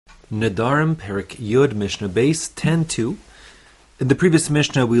Nedarim, Perik Yud, Mishnah Base 10.2. In the previous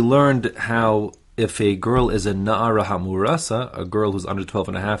Mishnah, we learned how if a girl is a Na'ara Hamurasa, a girl who's under 12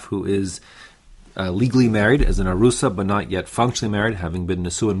 and a half, who is legally married as an Arusa, but not yet functionally married, having been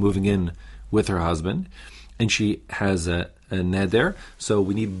Nesuah and moving in with her husband, and she has a Neder, so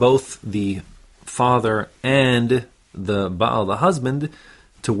we need both the father and the Baal, the husband,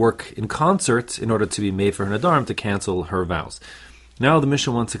 to work in concert in order to be made for her Nedarim to cancel her vows. Now the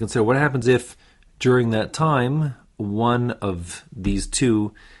Mishnah wants to consider what happens if, during that time, one of these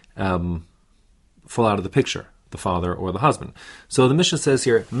two fall out of the picture, the father or the husband. So the Mishnah says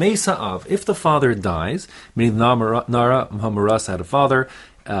here, Mesa Av, if the father dies, meaning Nara Hamuras had a father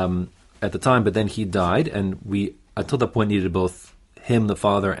at the time, but then he died, and we, until that point, needed both him, the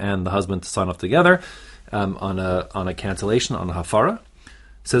father, and the husband to sign off together on a cancellation, on a hafara.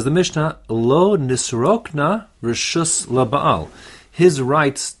 Says the Mishnah, Lo nisrokna rishus labaal. His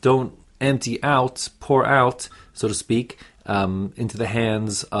rights don't empty out, pour out, so to speak, into the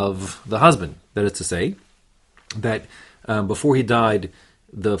hands of the husband. That is to say, that before he died,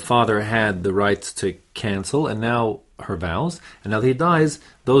 the father had the right to cancel, and now her vows, and now that he dies,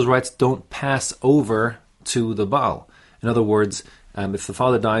 those rights don't pass over to the Baal. In other words, if the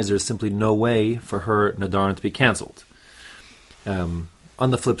father dies, there's simply no way for her Nedarim to be cancelled. On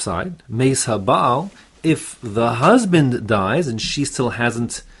the flip side, Meis HaBaal, if the husband dies and she still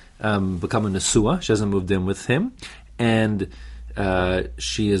hasn't become a Nesuah, she hasn't moved in with him, and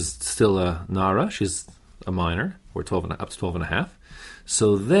she is still a Nara, she's a minor, or up to 12 and a half,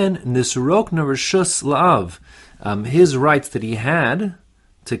 so then Nisrokna Rishus La'av, his rights that he had,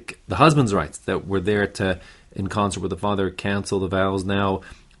 the husband's rights that were there to, in concert with the father, cancel the vows, now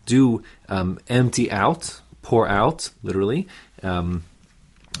do empty out, pour out, literally,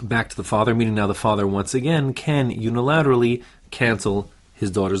 back to the father, meaning now the father once again can unilaterally cancel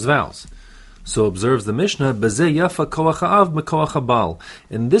his daughter's vows. So observes the Mishnah, Bezeh yafa koach ha'av mekoach ha'bal.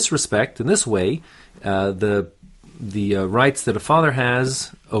 In this respect, in this way, the rights that a father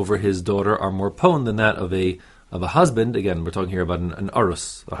has over his daughter are more potent than that of a husband. Again, we're talking here about an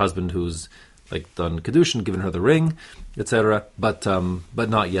arus, a husband who's like done kedushin, given her the ring, etc., but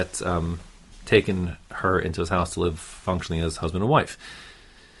not yet taken her into his house to live functionally as husband and wife.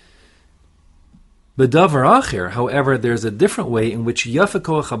 B'davar acher, however, there's a different way in which yafa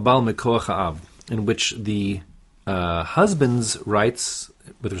koach habal mekoach ha'av, in which the husband's rights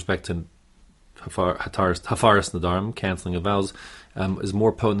with respect to hafaras nedarim, cancelling of vows, is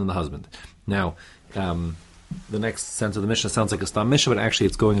more potent than the husband. Now, the next sense of the Mishnah sounds like a Stam Mishnah, but actually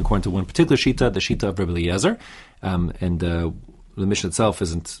it's going according to one particular Shita, the Shita of Rabbi Eliezer, and the Mishnah itself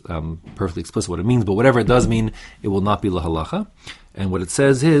isn't perfectly explicit what it means, but whatever it does mean, it will not be lahalacha. And what it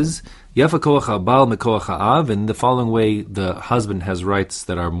says is, Yafa koach ha'bal mekoach ha'av, in the following way, the husband has rights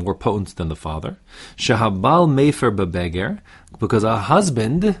that are more potent than the father. Shehabal mefer bebeger, because a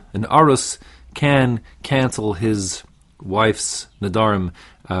husband, an arus, can cancel his wife's nedarim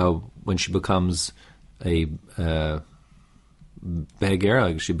when she becomes a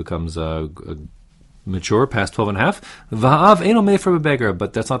beger, she becomes mature, past 12 and a half. Va'av eno mefer bebeger,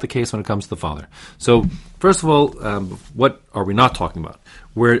 but that's not the case when it comes to the father. So, first of all, what are we not talking about?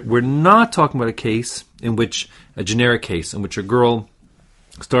 We're not talking about a generic case, in which a girl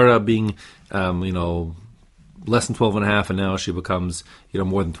started out being, less than 12 and a half, and now she becomes,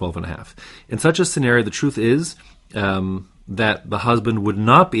 more than 12 and a half. In such a scenario, the truth is that the husband would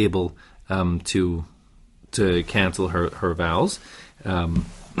not be able to cancel her vows,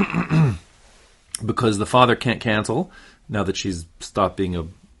 because the father can't cancel now that she's stopped being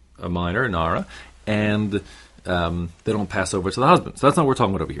a minor, Nara, and they don't pass over to the husband. So that's not what we're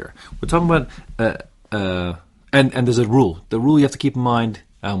talking about over here. We're talking about, and there's a rule. The rule you have to keep in mind,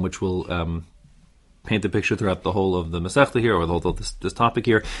 which will paint the picture throughout the whole of the Masechta here, or the whole of this topic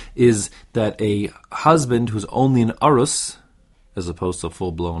here, is that a husband who's only an arus, as opposed to a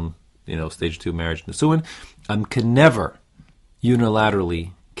full-blown, stage 2 marriage nesuin, can never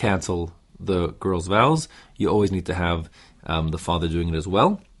unilaterally cancel the girl's vows. You always need to have the father doing it as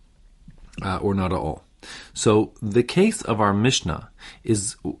well, or not at all. So the case of our Mishnah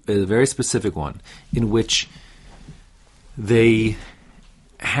is a very specific one, in which they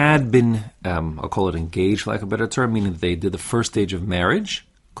had been, I'll call it engaged, for lack of a better term, meaning that they did the first stage of marriage,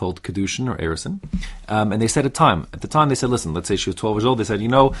 called Kedushin or Erusin, and they set a time. At the time they said, listen, let's say she was 12 years old, they said,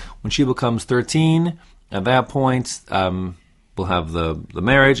 when she becomes 13, at that point, we'll have the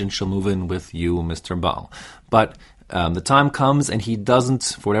marriage, and she'll move in with you, Mr. Baal. But the time comes, and he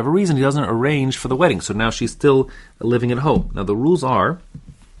doesn't, for whatever reason, he doesn't arrange for the wedding. So now she's still living at home. Now the rules are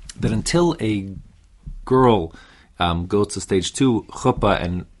that until a girl goes to stage 2, chuppah,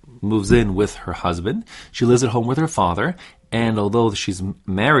 and moves in with her husband. She lives at home with her father, and although she's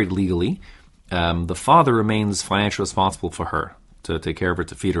married legally, the father remains financially responsible for her, to take care of her,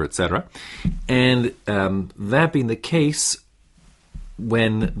 to feed her, etc. And that being the case,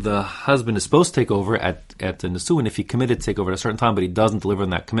 when the husband is supposed to take over at the Nisuin, if he committed to take over at a certain time, but he doesn't deliver on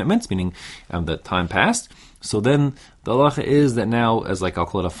that commitment, meaning that time passed, so then the halacha is that now, as like I'll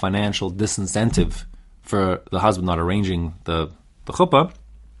call it, a financial disincentive for the husband not arranging the chuppah,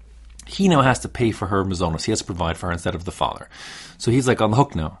 he now has to pay for her mazonos. He has to provide for her instead of the father. So he's like on the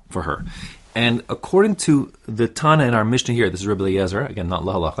hook now for her. And according to the Tana in our Mishnah here, this is Rabbi Eliezer, again, not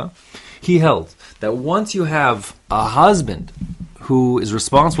la halacha, he held that once you have a husband who is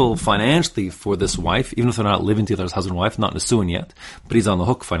responsible financially for this wife, even if they're not living together as husband and wife, not Nisuin yet, but he's on the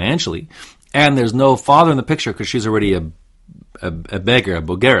hook financially, and there's no father in the picture because she's already a beggar, a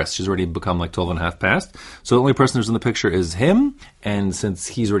bogeres. She's already become like 12 and a half past. So the only person who's in the picture is him, and since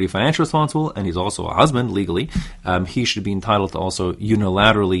he's already financially responsible, and he's also a husband legally, he should be entitled to also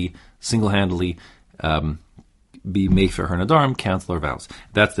unilaterally, single-handedly be mefer her Nedarim, cancel her vows.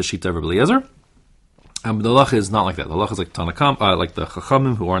 That's the Shita of Rabbi Eliezer. The halacha is not like that. The halacha is like Tanakam, like the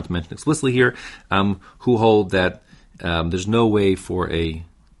Chachamim, who aren't mentioned explicitly here, who hold that there's no way for a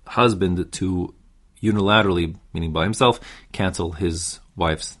husband to unilaterally, meaning by himself, cancel his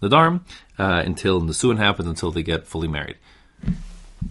wife's Nedarim until Nisuin happens, until they get fully married.